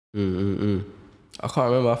Mm. I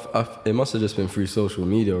can't remember. It must have just been through social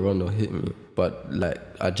media. Rondo hit me, but like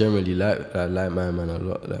I generally like my man a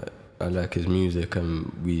lot. Like I like his music,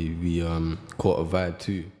 and we caught a vibe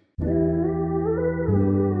too.